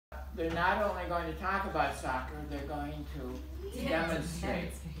they're not only going to talk about soccer, they're going to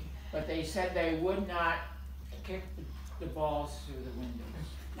demonstrate. But they said they would not kick the balls through the windows.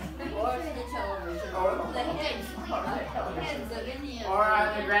 Or the television. Or the heads of any of or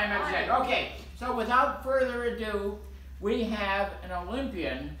on the grandma's head. Okay, so without further ado, we have an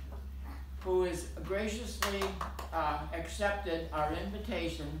Olympian who has graciously accepted our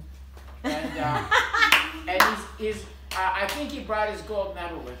invitation, and he's I think he brought his gold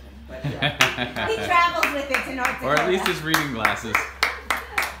medal with him. But, he travels with it to North Dakota. Or at least his reading glasses.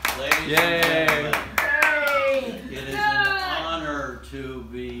 Ladies and gentlemen, it is an honor to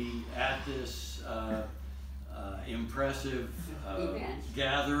be at this impressive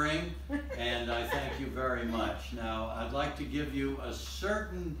gathering, and I thank you very much. Now, I'd like to give you a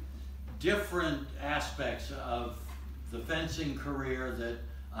certain different aspects of the fencing career that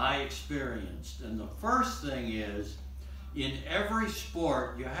I experienced. And the first thing is, in every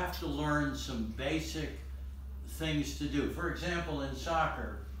sport, you have to learn some basic things to do. For example, in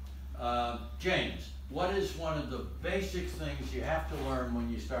soccer, James, what is one of the basic things you have to learn when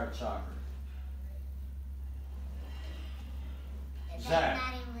you start soccer? Zach.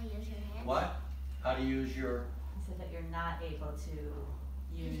 Not able to use your hands. What? How to use your... So that you're not able to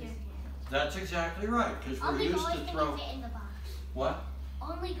use your hands. That's exactly right, because we're Only used goalies to can throw... use it in the box. What?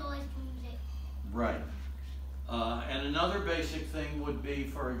 Only goalies can use it. Right. And another basic thing would be,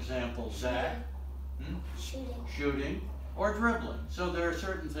 for example, Zach, shooting or dribbling. So there are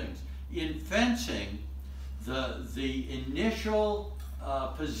certain things. In fencing, the initial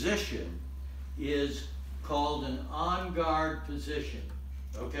position is called an on-guard position,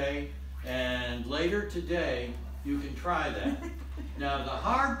 okay? And later today, you can try that. Now, the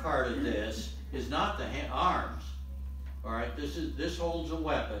hard part of this is not the arms, all right? This holds a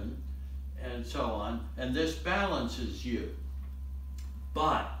weapon, and so on, and this balances you.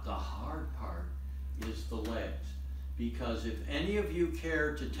 But the hard part is the legs, because if any of you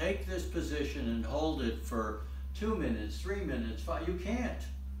care to take this position and hold it for 2 minutes, 3 minutes, 5, you can't.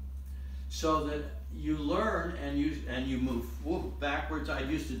 So that you learn and you move backwards. I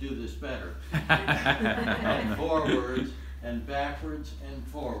used to do this better. And forwards and backwards and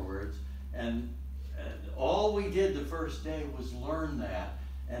forwards, and all we did the first day was learn that.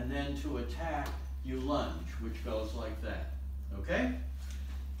 And then to attack, you lunge, which goes like that, okay?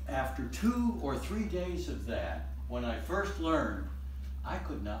 After 2 or 3 days of that, when I first learned, I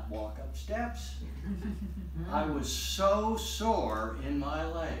could not walk up steps. I was so sore in my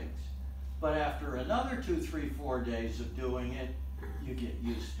legs. But after another 2, 3, 4 days of doing it, you get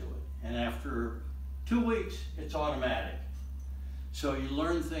used to it. And after 2 weeks, it's automatic. So you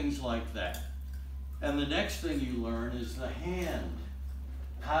learn things like that. And the next thing you learn is the hand.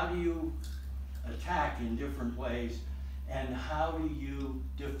 How do you attack in different ways, and how do you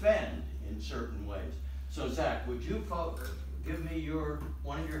defend in certain ways? So Zach, would you give me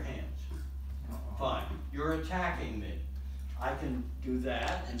one of your hands? Fine. You're attacking me. I can do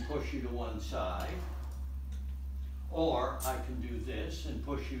that and push you to one side, or I can do this and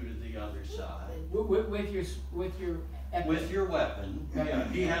push you to the other side. With your weapon. Yeah,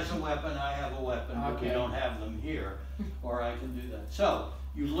 he has a weapon, I have a weapon, but we don't have them here. Or I can do that. So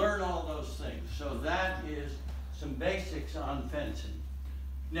you learn all those things. So that is some basics on fencing.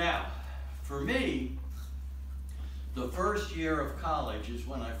 Now, for me, the first year of college is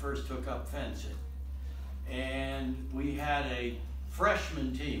when I first took up fencing. And we had a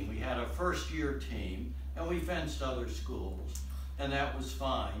freshman team. We had a first-year team, and we fenced other schools, and that was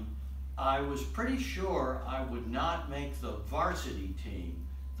fine. I was pretty sure I would not make the varsity team,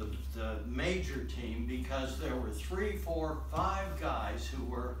 the major team, because there were 3, 4, 5 guys who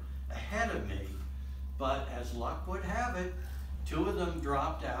were ahead of me. But as luck would have it, 2 of them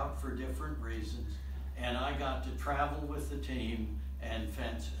dropped out for different reasons, and I got to travel with the team and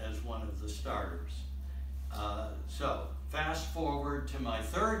fence as one of the starters. So fast forward to my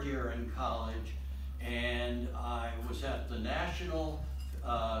 3rd year in college, and I was at the National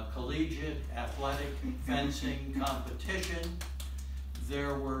Collegiate Athletic Fencing Competition.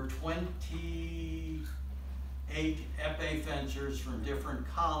 There were 28 épée fencers from different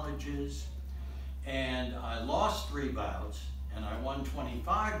colleges, and I lost 3 bouts, and I won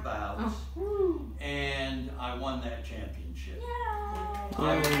 25 bouts, and I won that championship.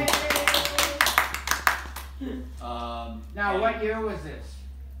 Now, what year was this?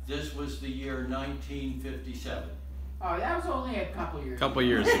 This was the year 1957. Oh, that was only a couple years ago. Couple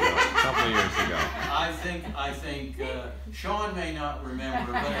years ago. I think Sean may not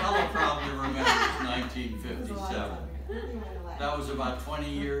remember, but Ella probably remembers 1957. That was about 20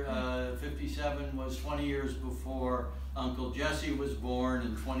 years, 57 was 20 years before Uncle Jesse was born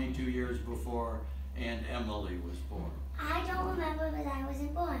and 22 years before Aunt Emily was born. I don't remember that I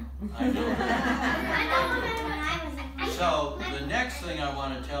wasn't born. I know. I don't remember when I wasn't born. So the next thing I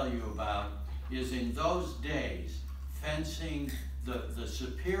want to tell you about is in those days, fencing, the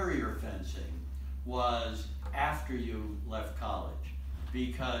superior fencing was after you left college.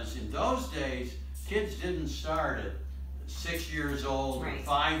 Because in those days, kids didn't start at 6 years old or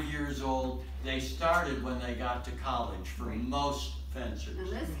 5 years old. They started when they got to college for most fencers. In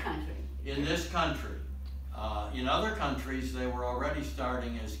this country. In this country. In other countries, they were already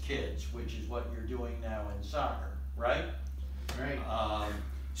starting as kids, which is what you're doing now in soccer, right? Right.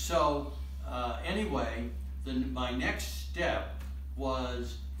 Anyway, my next step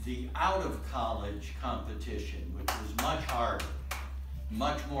was the out-of-college competition, which was much harder,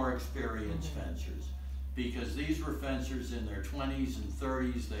 much more experienced fencers, because these were fencers in their 20s and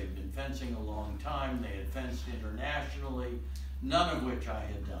 30s. They'd been fencing a long time. They had fenced internationally, none of which I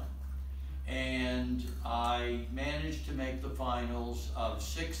had done. And I managed to make the finals of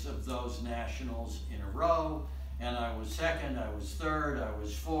 6 of those nationals in a row, and I was second, I was third, I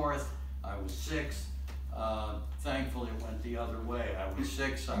was fourth, I was sixth. Thankfully it went the other way. I was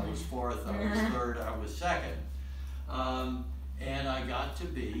sixth, I was fourth, I was third, I was second. And I got to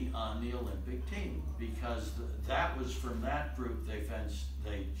be on the Olympic team because that was from that group they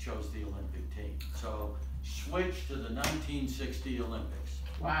chose the Olympic team. So switched to the 1960 Olympics.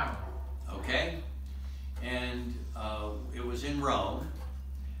 Wow. Okay? And it was in Rome,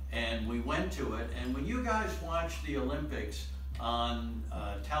 and we went to it. And when you guys watch the Olympics on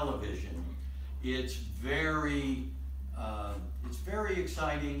television, it's very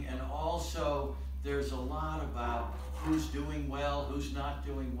exciting, and also there's a lot about who's doing well, who's not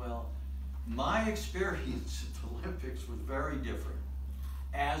doing well. My experience at the Olympics was very different,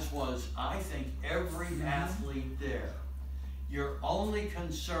 as was, I think, every athlete there. You're only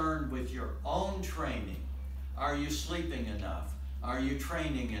concerned with your own training. Are you sleeping enough? Are you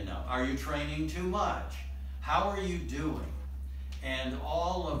training enough? Are you training too much? How are you doing? And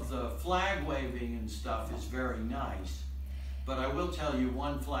all of the flag waving and stuff is very nice, but I will tell you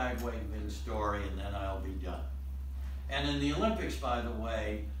one flag waving story and then I'll be done. And in the Olympics, by the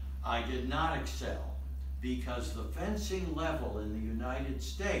way, I did not excel because the fencing level in the United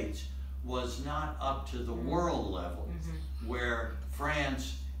States was not up to the world level, where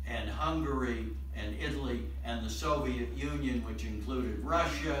France and Hungary and Italy and the Soviet Union, which included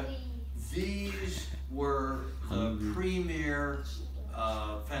Russia, these were the premier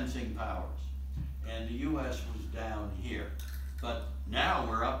fencing powers. And the U.S. was down here. But now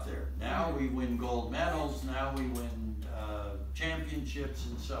we're up there. Now we win gold medals, now we win championships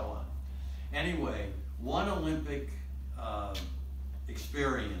and so on. Anyway, one Olympic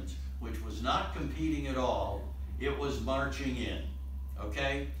experience, which was not competing at all, it was marching in,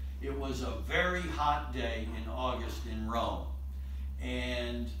 okay? It was a very hot day in August in Rome.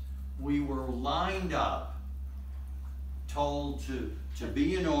 And we were lined up, told to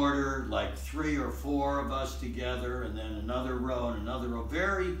be in order, like 3 or 4 of us together, and then another row and another row.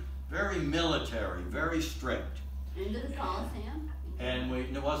 Very, very military, very strict. Into the Coliseum? And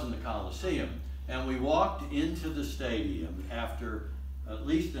it wasn't the Coliseum. And we walked into the stadium after at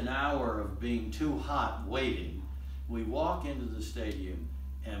least an hour of being too hot waiting. We walk into the stadium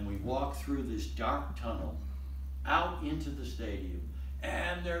and we walk through this dark tunnel out into the stadium.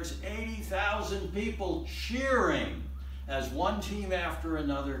 And there's 80,000 people cheering as one team after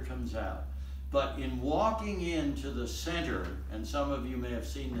another comes out. But in walking into the center, and some of you may have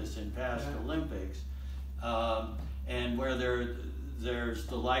seen this in past Olympics, and where there's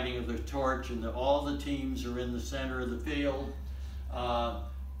the lighting of the torch and all the teams are in the center of the field,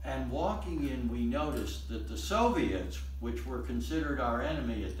 and walking in, we noticed that the Soviets, which were considered our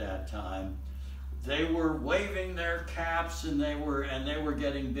enemy at that time, they were waving their caps and they were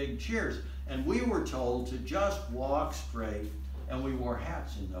getting big cheers. And we were told to just walk straight, and we wore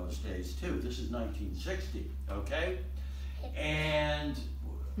hats in those days too. This is 1960, okay? And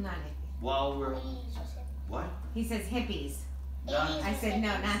Not while we're, what? He says hippies. Not, I said no,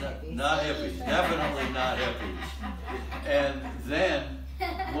 not hippies. not hippies, definitely not hippies. And then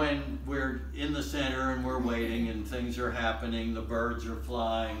when we're in the center and we're waiting and things are happening, the birds are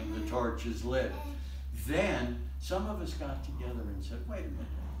flying and the torch is lit, then some of us got together and said, wait a minute,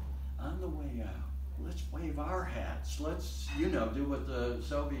 on the way out, let's wave our hats. Let's, do what the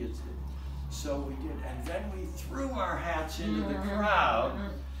Soviets did. So we did, and then we threw our hats into the crowd,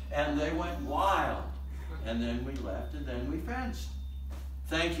 and they went wild. And then we left, and then we fenced.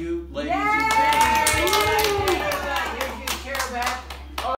 Thank you, ladies and gentlemen. Here's your chair back.